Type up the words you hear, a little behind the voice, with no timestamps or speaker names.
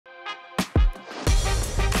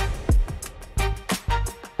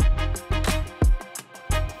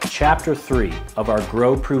Chapter 3 of our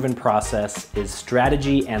Grow Proven process is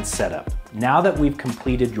strategy and setup. Now that we've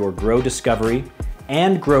completed your Grow Discovery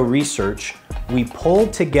and Grow Research, we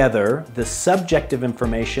pulled together the subjective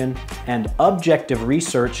information and objective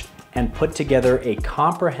research and put together a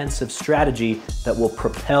comprehensive strategy that will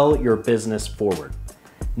propel your business forward.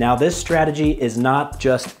 Now, this strategy is not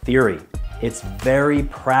just theory. It's very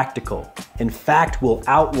practical. In fact, we'll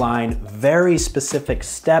outline very specific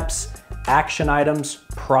steps, action items,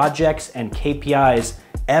 projects, and KPIs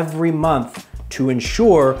every month to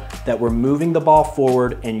ensure that we're moving the ball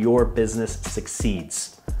forward and your business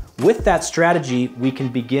succeeds. With that strategy, we can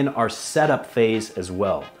begin our setup phase as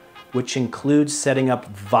well, which includes setting up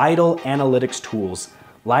vital analytics tools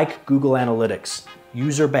like Google Analytics,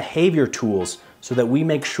 user behavior tools, so that we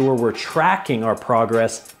make sure we're tracking our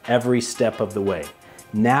progress every step of the way.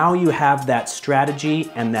 Now you have that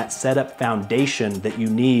strategy and that setup foundation that you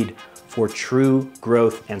need for true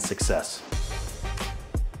growth and success.